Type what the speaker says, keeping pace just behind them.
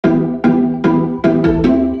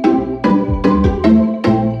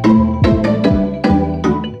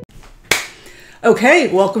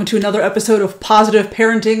Okay, welcome to another episode of Positive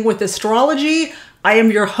Parenting with Astrology. I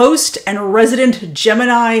am your host and resident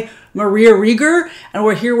Gemini, Maria Rieger, and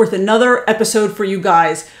we're here with another episode for you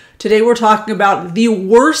guys. Today we're talking about the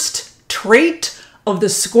worst trait of the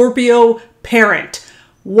Scorpio parent.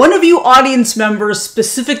 One of you audience members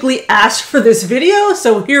specifically asked for this video,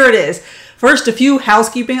 so here it is. First, a few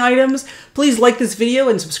housekeeping items. Please like this video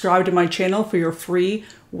and subscribe to my channel for your free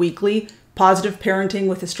weekly Positive Parenting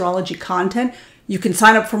with Astrology content. You can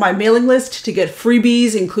sign up for my mailing list to get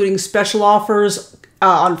freebies, including special offers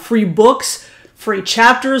on free books, free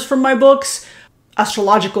chapters from my books,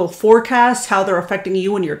 astrological forecasts, how they're affecting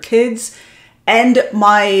you and your kids. And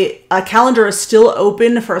my calendar is still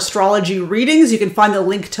open for astrology readings. You can find the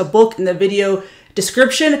link to book in the video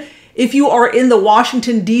description. If you are in the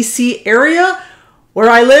Washington, D.C. area, where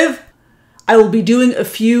I live, I will be doing a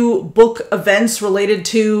few book events related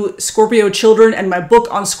to Scorpio children and my book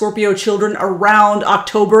on Scorpio children around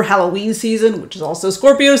October Halloween season, which is also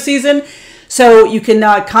Scorpio season. So you can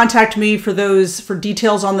contact me for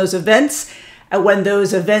details on those events. And when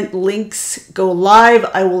those event links go live,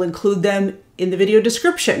 I will include them in the video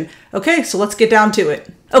description. Okay, so let's get down to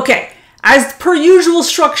it. Okay, as per usual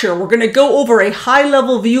structure, we're going to go over a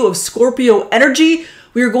high-level view of Scorpio energy.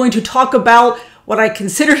 We are going to talk about what I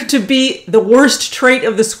consider to be the worst trait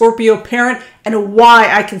of the Scorpio parent and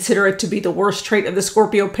why I consider it to be the worst trait of the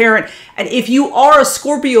Scorpio parent. And if you are a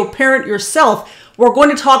Scorpio parent yourself, we're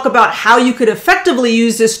going to talk about how you could effectively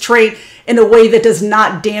use this trait in a way that does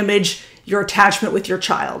not damage your attachment with your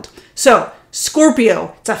child. So,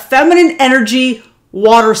 Scorpio, it's a feminine energy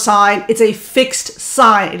water sign. It's a fixed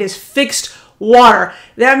sign. It is fixed water.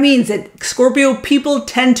 That means that Scorpio people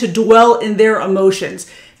tend to dwell in their emotions.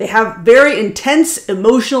 They have very intense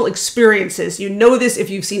emotional experiences. You know this if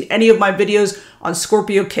you've seen any of my videos on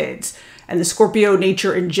Scorpio kids and the Scorpio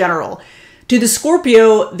nature in general. To the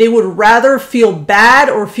Scorpio, they would rather feel bad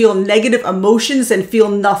or feel negative emotions than feel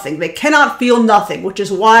nothing. They cannot feel nothing, which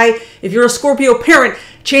is why if you're a Scorpio parent,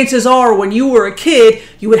 chances are when you were a kid,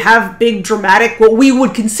 you would have big dramatic, what we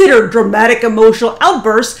would consider dramatic emotional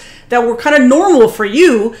outbursts that were kind of normal for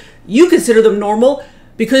you. You consider them normal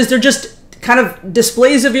because they're just kind of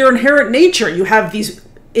displays of your inherent nature. You have these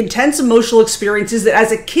intense emotional experiences that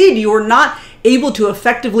as a kid you were not able to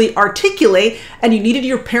effectively articulate, and you needed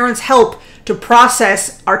your parents' help to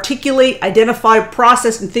process, articulate, identify,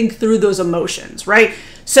 process, and think through those emotions, right?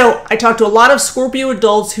 So I talked to a lot of Scorpio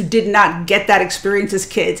adults who did not get that experience as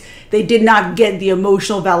kids. They did not get the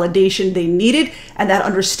emotional validation they needed and that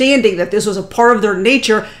understanding that this was a part of their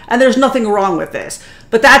nature and there's nothing wrong with this.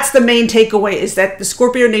 But that's the main takeaway, is that the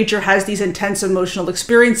Scorpio nature has these intense emotional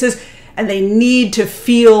experiences and they need to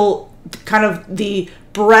feel kind of the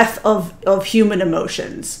breath of human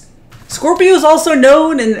emotions. Scorpio is also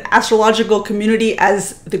known in the astrological community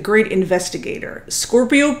as the great investigator.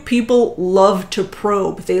 Scorpio people love to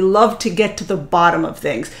probe. They love to get to the bottom of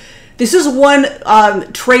things. This is one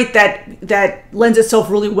trait that lends itself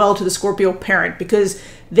really well to the Scorpio parent because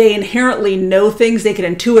they inherently know things. They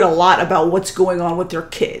can intuit a lot about what's going on with their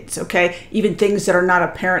kids, okay? Even things that are not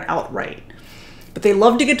apparent outright. But they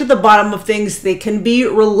love to get to the bottom of things. They can be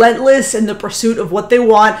relentless in the pursuit of what they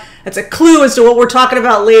want. That's a clue as to what we're talking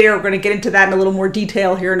about later. We're going to get into that in a little more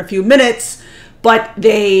detail here in a few minutes. But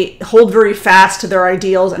they hold very fast to their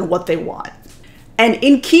ideals and what they want. And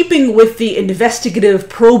in keeping with the investigative,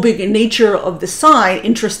 probing nature of the sign,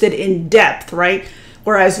 interested in depth, right?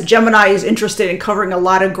 Whereas Gemini is interested in covering a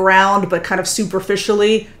lot of ground, but kind of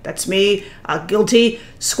superficially. That's me, guilty.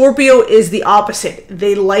 Scorpio is the opposite.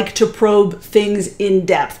 They like to probe things in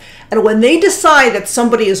depth. And when they decide that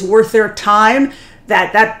somebody is worth their time,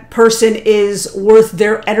 that that person is worth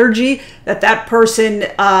their energy, that that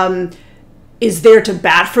person is there to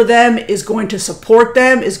bat for them, is going to support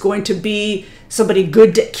them, is going to be somebody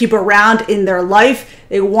good to keep around in their life.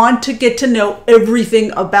 They want to get to know everything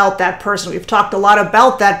about that person. We've talked a lot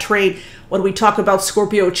about that trait when we talk about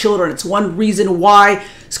Scorpio children. It's one reason why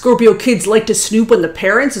Scorpio kids like to snoop on the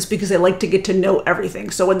parents, is because they like to get to know everything.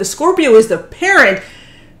 So when the Scorpio is the parent,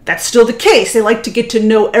 that's still the case. They like to get to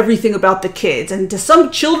know everything about the kids. And to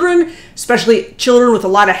some children, especially children with a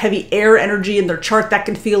lot of heavy air energy in their chart, that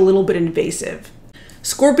can feel a little bit invasive.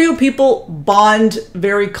 Scorpio people bond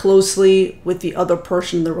very closely with the other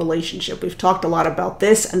person in the relationship. We've talked a lot about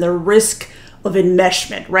this and the risk of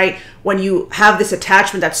enmeshment, right? When you have this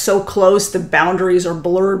attachment that's so close, the boundaries are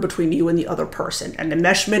blurred between you and the other person. And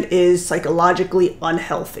enmeshment is psychologically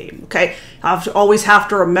unhealthy, okay? Always have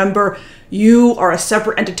to remember you are a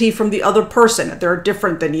separate entity from the other person. They're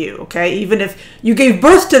different than you, okay? Even if you gave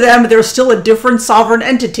birth to them, they're still a different sovereign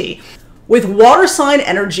entity. With water sign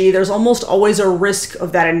energy, there's almost always a risk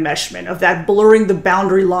of that enmeshment, of that blurring the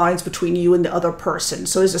boundary lines between you and the other person.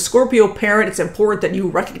 So as a Scorpio parent, it's important that you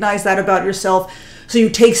recognize that about yourself. So you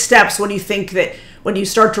take steps when you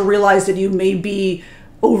start to realize that you may be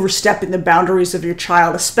overstepping the boundaries of your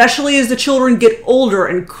child, especially as the children get older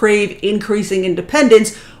and crave increasing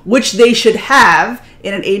independence, which they should have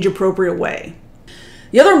in an age-appropriate way.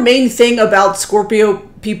 The other main thing about Scorpio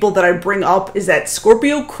people that I bring up is that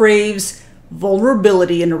Scorpio craves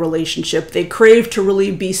vulnerability in a relationship. They crave to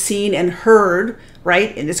really be seen and heard,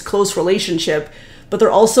 right, in this close relationship, but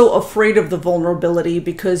they're also afraid of the vulnerability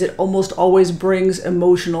because it almost always brings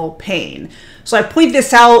emotional pain. So I point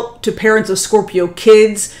this out to parents of Scorpio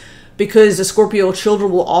kids because the Scorpio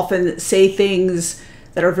children will often say things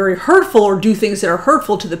that are very hurtful or do things that are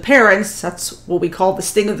hurtful to the parents. That's what we call the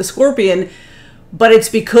sting of the scorpion. But it's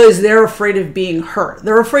because they're afraid of being hurt.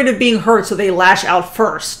 They're afraid of being hurt, so they lash out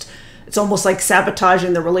first. It's almost like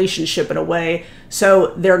sabotaging the relationship in a way,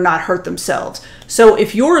 so they're not hurt themselves. So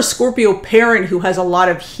if you're a Scorpio parent who has a lot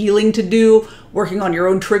of healing to do, working on your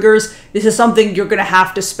own triggers, this is something you're going to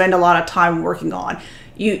have to spend a lot of time working on.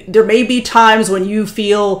 There may be times when you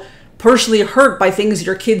feel personally hurt by things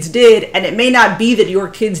your kids did, and it may not be that your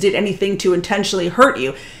kids did anything to intentionally hurt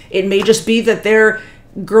you. It may just be that they're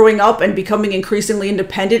growing up and becoming increasingly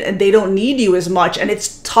independent and they don't need you as much. And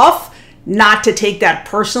it's tough not to take that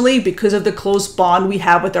personally because of the close bond we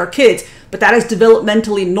have with our kids. But that is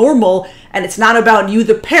developmentally normal, and it's not about you,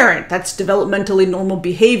 the parent. That's developmentally normal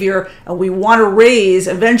behavior, and we want to raise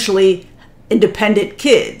eventually independent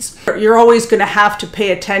kids. You're always going to have to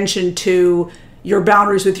pay attention to your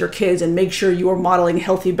boundaries with your kids and make sure you are modeling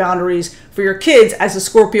healthy boundaries for your kids as a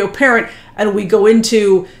Scorpio parent. And we go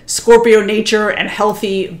into Scorpio nature and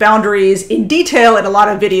healthy boundaries in detail in a lot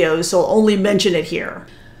of videos, so I'll only mention it here.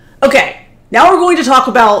 Okay, now we're going to talk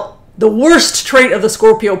about the worst trait of the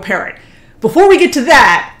Scorpio parent. Before we get to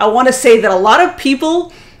that, I want to say that a lot of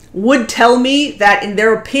people would tell me that in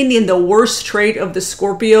their opinion, the worst trait of the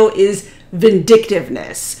Scorpio is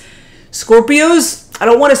vindictiveness. Scorpios, I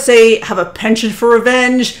don't want to say have a penchant for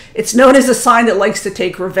revenge. It's known as a sign that likes to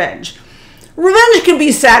take revenge. Revenge can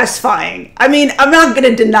be satisfying. I mean, I'm not going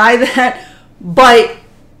to deny that, but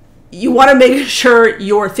you want to make sure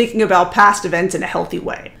you're thinking about past events in a healthy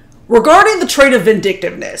way. Regarding the trait of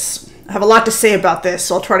vindictiveness, I have a lot to say about this,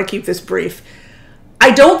 so I'll try to keep this brief.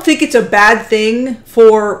 I don't think it's a bad thing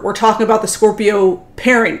we're talking about the Scorpio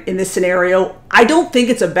parent in this scenario. I don't think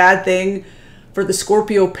it's a bad thing for the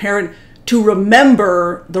Scorpio parent to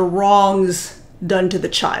remember the wrongs done to the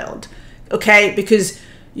child, okay? Because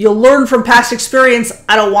you'll learn from past experience,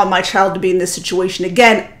 I don't want my child to be in this situation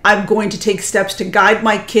again. I'm going to take steps to guide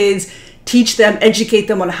my kids, teach them, educate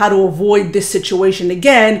them on how to avoid this situation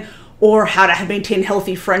again, or how to maintain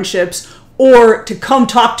healthy friendships, or to come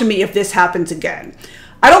talk to me if this happens again.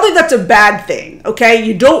 I don't think that's a bad thing, okay?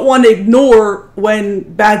 You don't want to ignore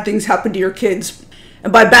when bad things happen to your kids.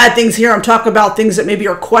 And by bad things here, I'm talking about things that maybe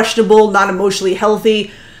are questionable, not emotionally healthy.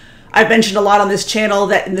 I've mentioned a lot on this channel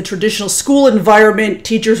that in the traditional school environment,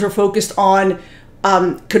 teachers are focused on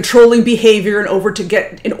controlling behavior in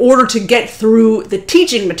order to get through the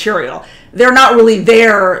teaching material. They're not really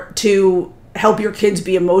there to help your kids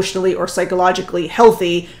be emotionally or psychologically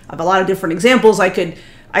healthy. I have a lot of different examples I could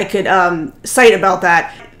cite about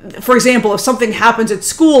that. For example, if something happens at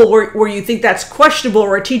school where you think that's questionable,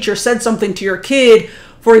 or a teacher said something to your kid,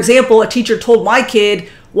 for example, a teacher told my kid,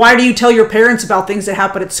 "Why do you tell your parents about things that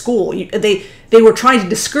happen at school?" They were trying to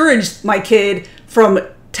discourage my kid from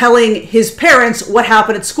telling his parents what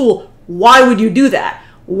happened at school. Why would you do that?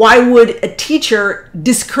 Why would a teacher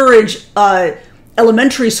discourage an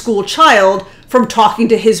elementary school child from talking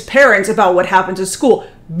to his parents about what happens at school?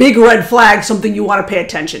 Big red flag, something you want to pay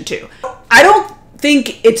attention to. I don't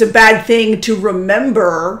think it's a bad thing to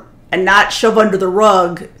remember and not shove under the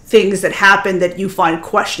rug things that happen that you find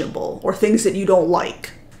questionable or things that you don't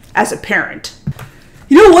like as a parent.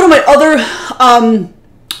 You know, one of my other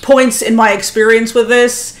points in my experience with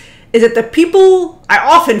this is that the people I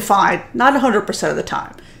often find, not 100% of the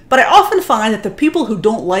time, but I often find that the people who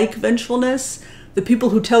don't like vengefulness, the people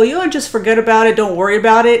who tell you, "Oh, just forget about it, don't worry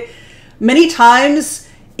about it," many times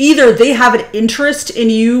either they have an interest in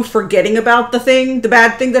you forgetting about the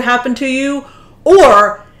bad thing that happened to you,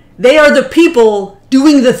 or they are the people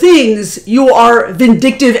doing the things you are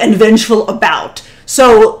vindictive and vengeful about.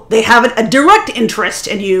 So they have a direct interest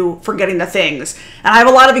in you forgetting the things. And I have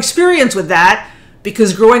a lot of experience with that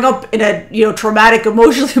because growing up in a traumatic,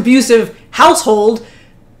 emotionally abusive household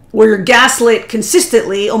where you're gaslit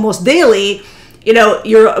consistently, almost daily, you know,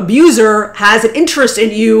 your abuser has an interest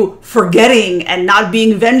in you forgetting and not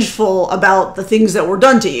being vengeful about the things that were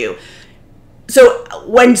done to you. So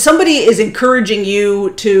when somebody is encouraging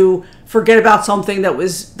you to forget about something that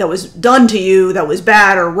was done to you, that was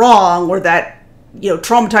bad or wrong, or that, you know,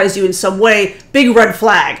 traumatized you in some way, big red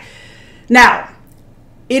flag. Now,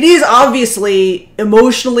 it is obviously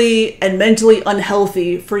emotionally and mentally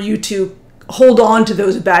unhealthy for you to hold on to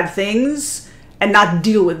those bad things and not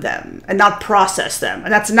deal with them and not process them.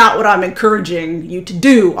 And that's not what I'm encouraging you to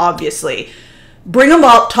do, obviously. Bring them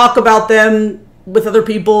up, talk about them with other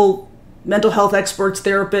people, mental health experts,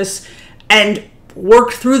 therapists, and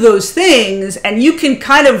work through those things. And you can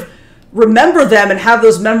kind of remember them and have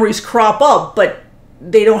those memories crop up, but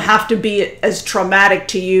they don't have to be as traumatic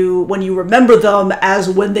to you when you remember them as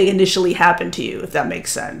when they initially happened to you, if that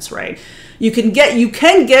makes sense, right? You can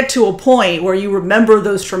get to a point where you remember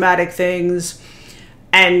those traumatic things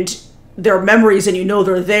and they're memories and you know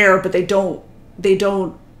they're there, but they don't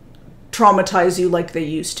traumatize you like they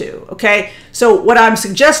used to, okay? So what I'm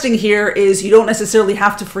suggesting here is you don't necessarily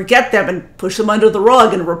have to forget them and push them under the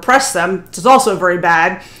rug and repress them. It's also very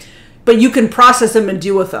bad, but you can process them and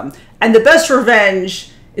deal with them. And the best revenge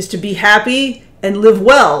is to be happy and live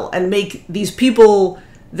well and make these people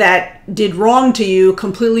that did wrong to you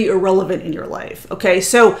completely irrelevant in your life, okay?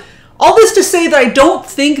 So all this to say that I don't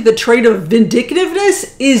think the trait of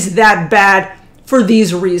vindictiveness is that bad for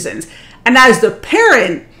these reasons. And as the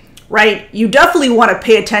parent, right, you definitely want to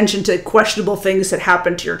pay attention to questionable things that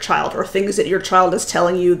happen to your child or things that your child is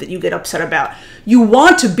telling you that you get upset about. You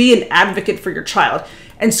want to be an advocate for your child.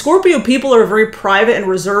 And Scorpio people are very private and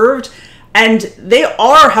reserved, and they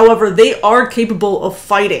are, however, they are capable of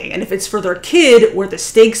fighting. And if it's for their kid where the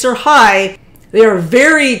stakes are high, they are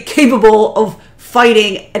very capable of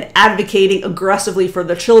fighting and advocating aggressively for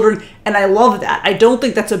their children. And I love that. I don't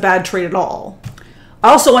think that's a bad trait at all.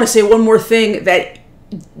 I also want to say one more thing, that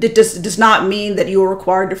it does not mean that you are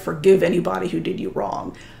required to forgive anybody who did you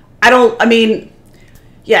wrong.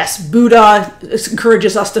 Yes, Buddha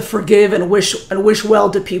encourages us to forgive and wish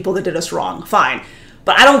well to people that did us wrong. Fine.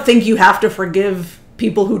 But I don't think you have to forgive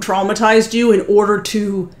people who traumatized you in order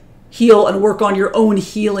to heal and work on your own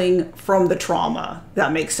healing from the trauma.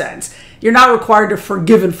 That makes sense. You're not required to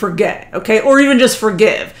forgive and forget, okay? Or even just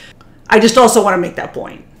forgive. I just also want to make that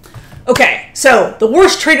point. Okay, so the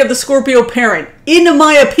worst trait of the Scorpio parent, in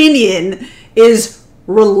my opinion, is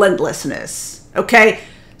relentlessness, okay?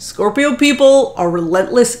 Scorpio people are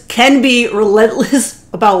relentless, can be relentless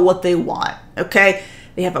about what they want, okay?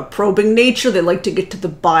 They have a probing nature. They like to get to the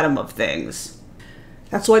bottom of things.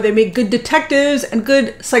 That's why they make good detectives and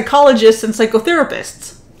good psychologists and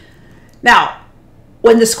psychotherapists. Now,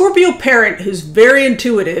 when the Scorpio parent, who's very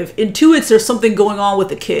intuitive, intuits there's something going on with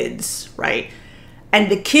the kids, right?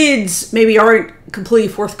 And the kids maybe aren't completely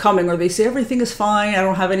forthcoming, or they say, everything is fine, I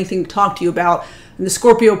don't have anything to talk to you about. And the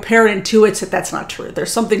Scorpio parent intuits that that's not true.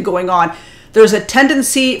 There's something going on. There's a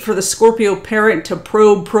tendency for the Scorpio parent to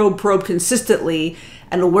probe consistently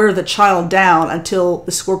and to wear the child down until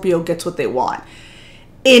the Scorpio gets what they want.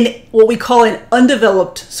 In what we call an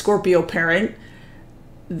undeveloped Scorpio parent,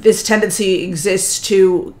 this tendency exists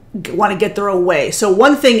to want to get their own way. So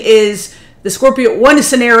one thing is, one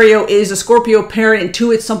scenario is a Scorpio parent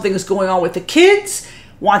intuits something is going on with the kids,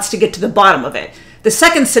 wants to get to the bottom of it. The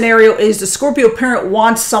second scenario is the Scorpio parent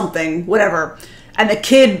wants something, whatever, and the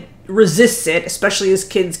kid resists it, especially as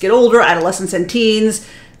kids get older, adolescents and teens.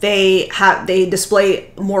 They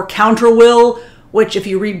display more counter will, which if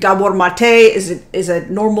you read Gabor Mate is a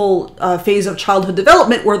normal phase of childhood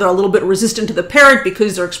development where they're a little bit resistant to the parent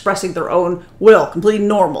because they're expressing their own will, completely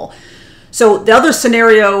normal. So the other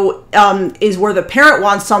scenario is where the parent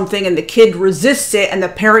wants something and the kid resists it, and the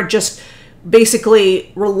parent just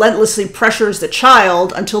basically relentlessly pressures the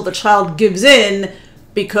child until the child gives in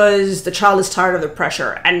because the child is tired of the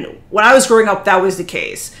pressure. And when I was growing up, that was the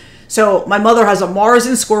case. So my mother has a Mars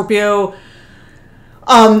in Scorpio,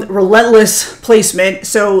 relentless placement.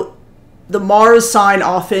 So the Mars sign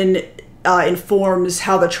often informs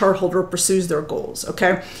how the chart holder pursues their goals,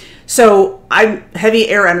 okay? So I'm heavy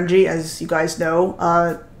air energy, as you guys know,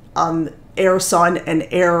 air sun and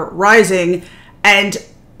air rising, and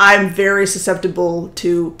I'm very susceptible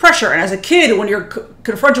to pressure. And as a kid, when you're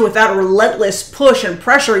confronted with that relentless push and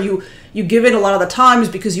pressure, you give in a lot of the times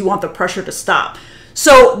because you want the pressure to stop.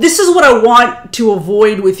 So this is what I want to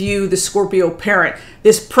avoid with you, the Scorpio parent.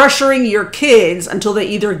 This pressuring your kids until they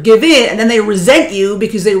either give in and then they resent you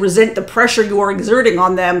because they resent the pressure you are exerting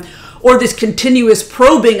on them, or this continuous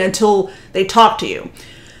probing until they talk to you.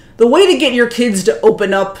 The way to get your kids to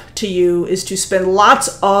open up to you is to spend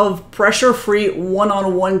lots of pressure-free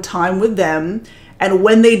one-on-one time with them. And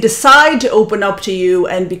when they decide to open up to you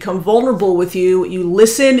and become vulnerable with you, you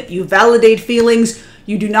listen, you validate feelings,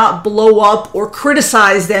 you do not blow up or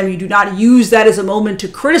criticize them. You do not use that as a moment to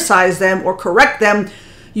criticize them or correct them.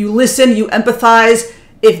 You listen, you empathize.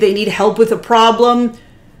 If they need help with a problem,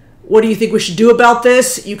 what do you think we should do about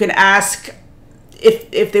this? You can ask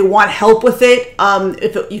if they want help with it.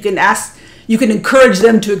 You can encourage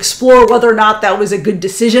them to explore whether or not that was a good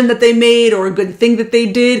decision that they made or a good thing that they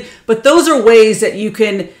did. But those are ways that you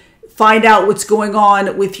can find out what's going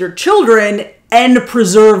on with your children and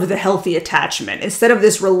preserve the healthy attachment instead of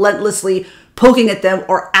this relentlessly poking at them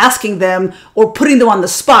or asking them or putting them on the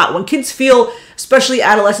spot. When kids feel, especially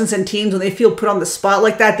adolescents and teens, when they feel put on the spot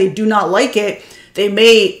like that, they do not like it. They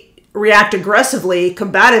may react aggressively,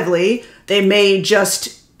 combatively. They may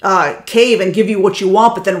just cave and give you what you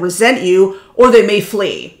want, but then resent you, or they may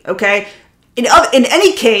flee. Okay. In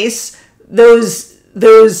any case, those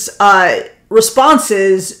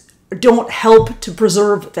responses don't help to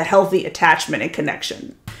preserve the healthy attachment and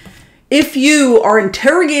connection. If you are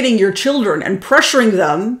interrogating your children and pressuring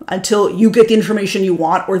them until you get the information you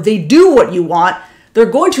want or they do what you want, they're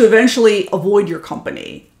going to eventually avoid your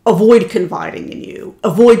company, avoid confiding in you,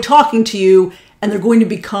 avoid talking to you, and they're going to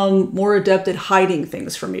become more adept at hiding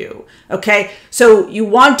things from you. Okay? So you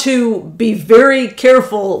want to be very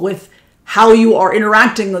careful with how you are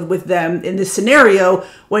interacting with them in this scenario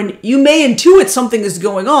when you may intuit something is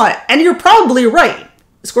going on, and you're probably right.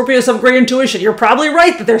 Scorpios have great intuition. You're probably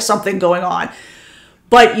right that there's something going on.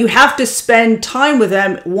 But you have to spend time with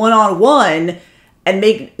them one-on-one and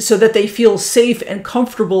make so that they feel safe and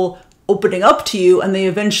comfortable opening up to you, and they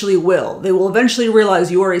eventually will. They will eventually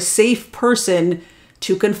realize you are a safe person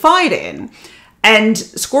to confide in. And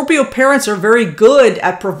Scorpio parents are very good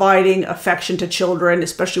at providing affection to children,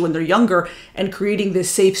 especially when they're younger, and creating this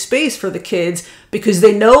safe space for the kids because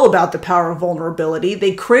they know about the power of vulnerability.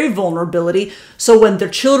 They crave vulnerability. So when their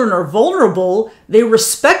children are vulnerable, they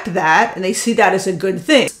respect that and they see that as a good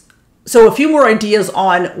thing. So a few more ideas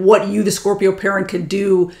on what you, the Scorpio parent, can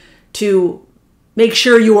do to make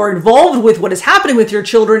sure you are involved with what is happening with your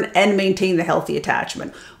children and maintain the healthy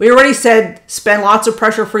attachment. We already said spend lots of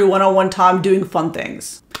pressure-free one-on-one time doing fun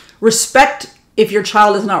things. Respect if your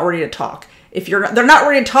child is not ready to talk. If they're not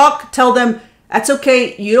ready to talk, tell them, that's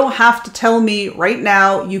okay. You don't have to tell me right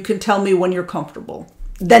now. You can tell me when you're comfortable.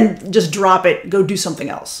 Then just drop it. Go do something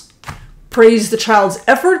else. Praise the child's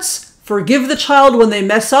efforts. Forgive the child when they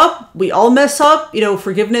mess up. We all mess up.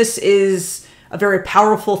 Forgiveness is a very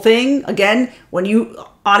powerful thing. Again, when you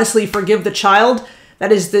honestly forgive the child,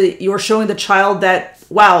 you're showing the child that,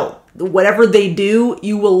 wow, whatever they do,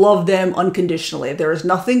 you will love them unconditionally. There is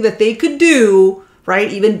nothing that they could do, right?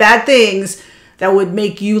 Even bad things that would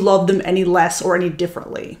make you love them any less or any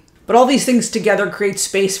differently. But all these things together create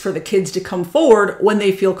space for the kids to come forward when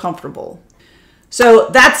they feel comfortable. So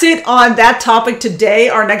that's it on that topic today.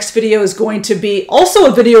 Our next video is going to be also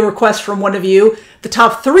a video request from one of you, the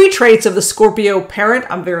top 3 traits of the Scorpio parent.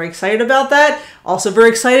 I'm very excited about that. Also very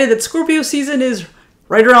excited that Scorpio season is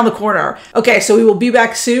right around the corner. Okay, so we will be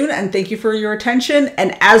back soon, and thank you for your attention.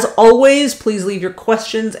 And as always, please leave your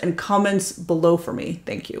questions and comments below for me.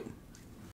 Thank you.